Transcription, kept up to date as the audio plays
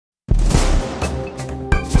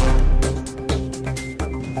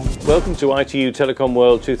Welcome to ITU Telecom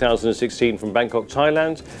World 2016 from Bangkok,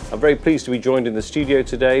 Thailand. I'm very pleased to be joined in the studio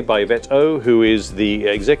today by Yvette Oh, who is the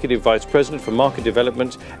Executive Vice President for Market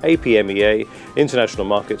Development, APMEA, International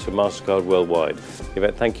Markets for MasterCard Worldwide.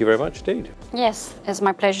 Yvette, thank you very much indeed. Yes, it's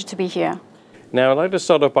my pleasure to be here. Now, I'd like to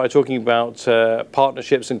start off by talking about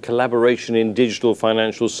partnerships and collaboration in digital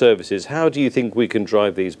financial services. How do you think we can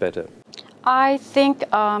drive these better? I think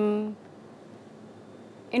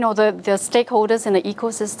the stakeholders in the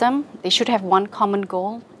ecosystem, they should have one common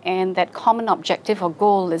goal, and that common objective or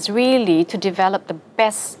goal is really to develop the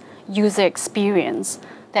best user experience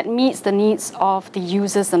that meets the needs of the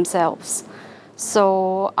users themselves.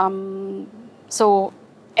 So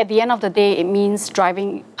at the end of the day, it means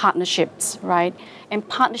driving partnerships, right? And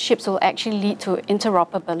partnerships will actually lead to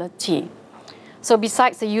interoperability. So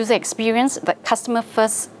besides the user experience, the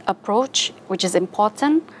customer-first approach, which is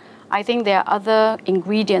important, I think there are other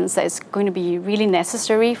ingredients that is going to be really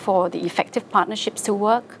necessary for the effective partnerships to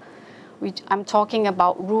work. I'm talking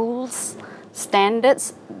about rules,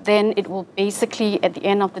 standards, then it will basically, at the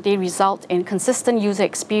end of the day, result in consistent user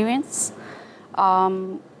experience.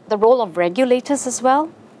 The role of regulators as well,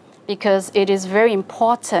 because it is very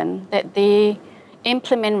important that they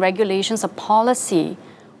implement regulations or policy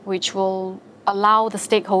which will allow the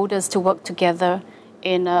stakeholders to work together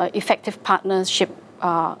in an effective partnership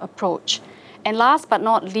approach. And last but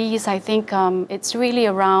not least, I think it's really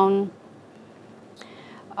around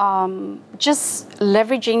just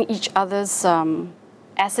leveraging each other's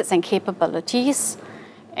assets and capabilities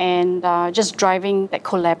and just driving that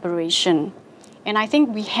collaboration. And I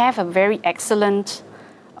think we have a very excellent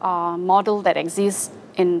model that exists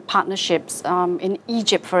in partnerships. In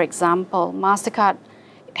Egypt, for example, MasterCard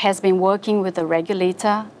has been working with the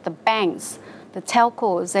regulator, the banks, the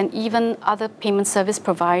telcos, and even other payment service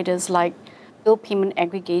providers like bill payment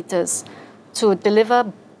aggregators to deliver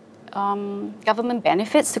government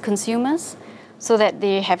benefits to consumers so that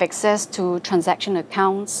they have access to transaction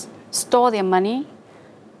accounts, store their money,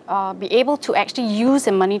 be able to actually use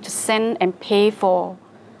their money to send and pay for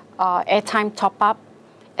airtime top-up,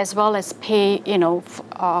 as well as pay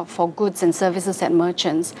for goods and services at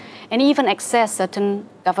merchants, and even access certain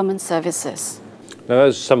government services. Now,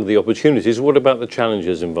 those are some of the opportunities. What about the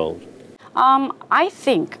challenges involved? I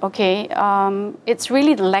think, it's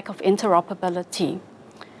really the lack of interoperability.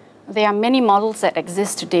 There are many models that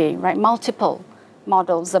exist today, right? Multiple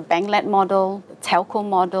models, the bank-led model, the telco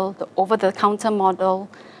model, the over-the-counter model.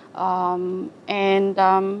 I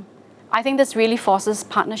think this really forces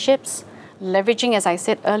partnerships, leveraging, as I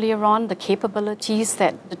said earlier on, the capabilities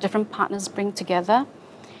that the different partners bring together.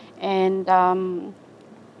 And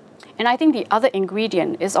I think the other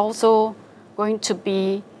ingredient is also going to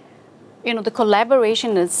be, the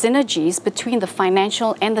collaboration and synergies between the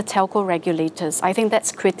financial and the telco regulators. I think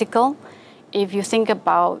that's critical if you think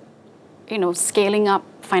about, scaling up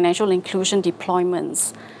financial inclusion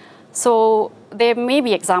deployments. So there may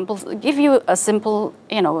be examples. I'll give you a simple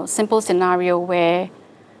scenario where,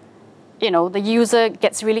 the user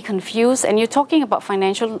gets really confused, and you're talking about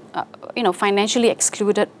financially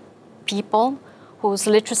excluded people whose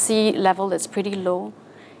literacy level is pretty low.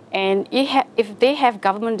 And if they have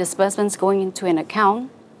government disbursements going into an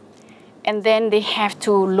account, and then they have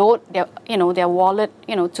to load their wallet,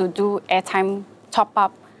 to do airtime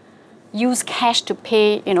top-up, use cash to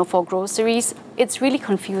pay, for groceries, it's really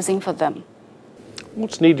confusing for them.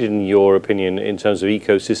 What's needed, in your opinion, in terms of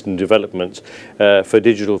ecosystem development for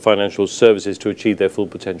digital financial services to achieve their full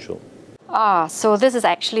potential? So this is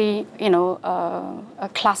actually, a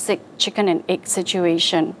classic chicken and egg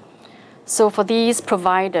situation. So for these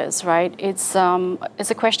providers, right, it's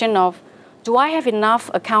a question of, do I have enough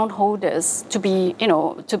account holders to be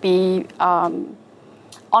on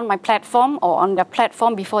my platform or on their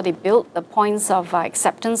platform before they build the points of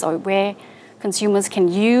acceptance or where consumers can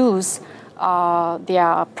use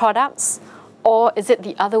their products? Or is it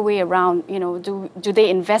the other way around? Do they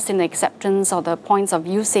invest in the acceptance or the points of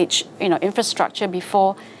usage, infrastructure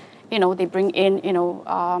before, they bring in,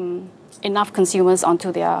 enough consumers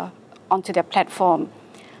onto their platform?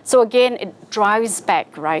 So again, it drives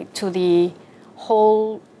back, right, to the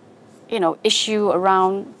whole, issue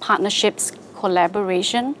around partnerships,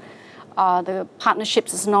 collaboration. The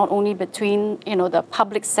partnerships is not only between, the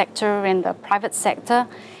public sector and the private sector.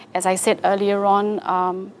 As I said earlier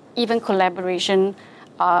on, even collaboration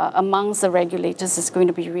amongst the regulators is going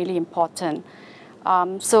to be really important.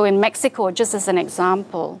 So in Mexico, just as an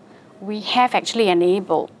example, we have actually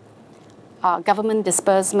enabled government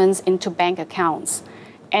disbursements into bank accounts.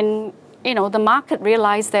 And the market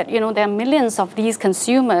realized that there are millions of these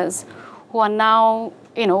consumers who are now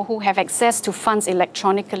who have access to funds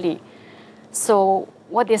electronically. So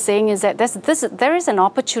what they're saying is that there is an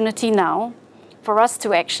opportunity now for us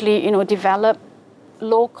to actually, develop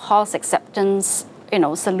low-cost acceptance,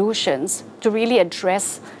 solutions to really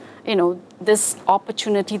address, this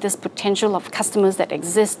opportunity, this potential of customers that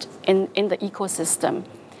exist in the ecosystem.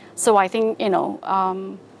 So I think,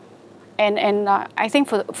 I think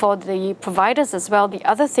for the providers as well, the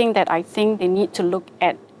other thing that I think they need to look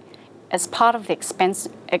at as part of the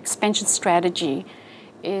expansion strategy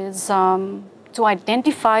is to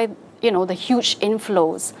identify, the huge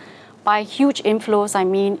inflows. By huge inflows, I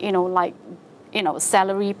mean,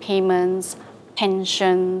 salary payments,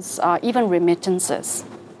 pensions, even remittances.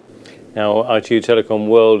 Now, ITU Telecom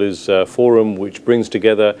World is a forum which brings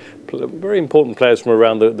together very important players from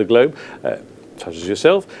around the globe, such as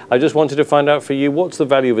yourself. I just wanted to find out for you, what's the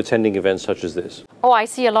value of attending events such as this? Oh, I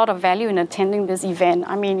see a lot of value in attending this event.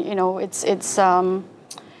 I mean, it's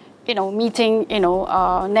meeting,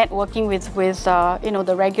 networking with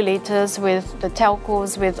the regulators, with the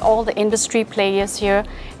telcos, with all the industry players here.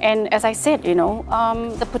 And as I said,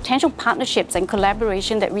 the potential partnerships and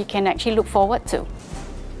collaboration that we can actually look forward to.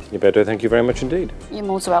 Yvette, thank you very much indeed. You're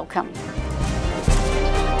most welcome.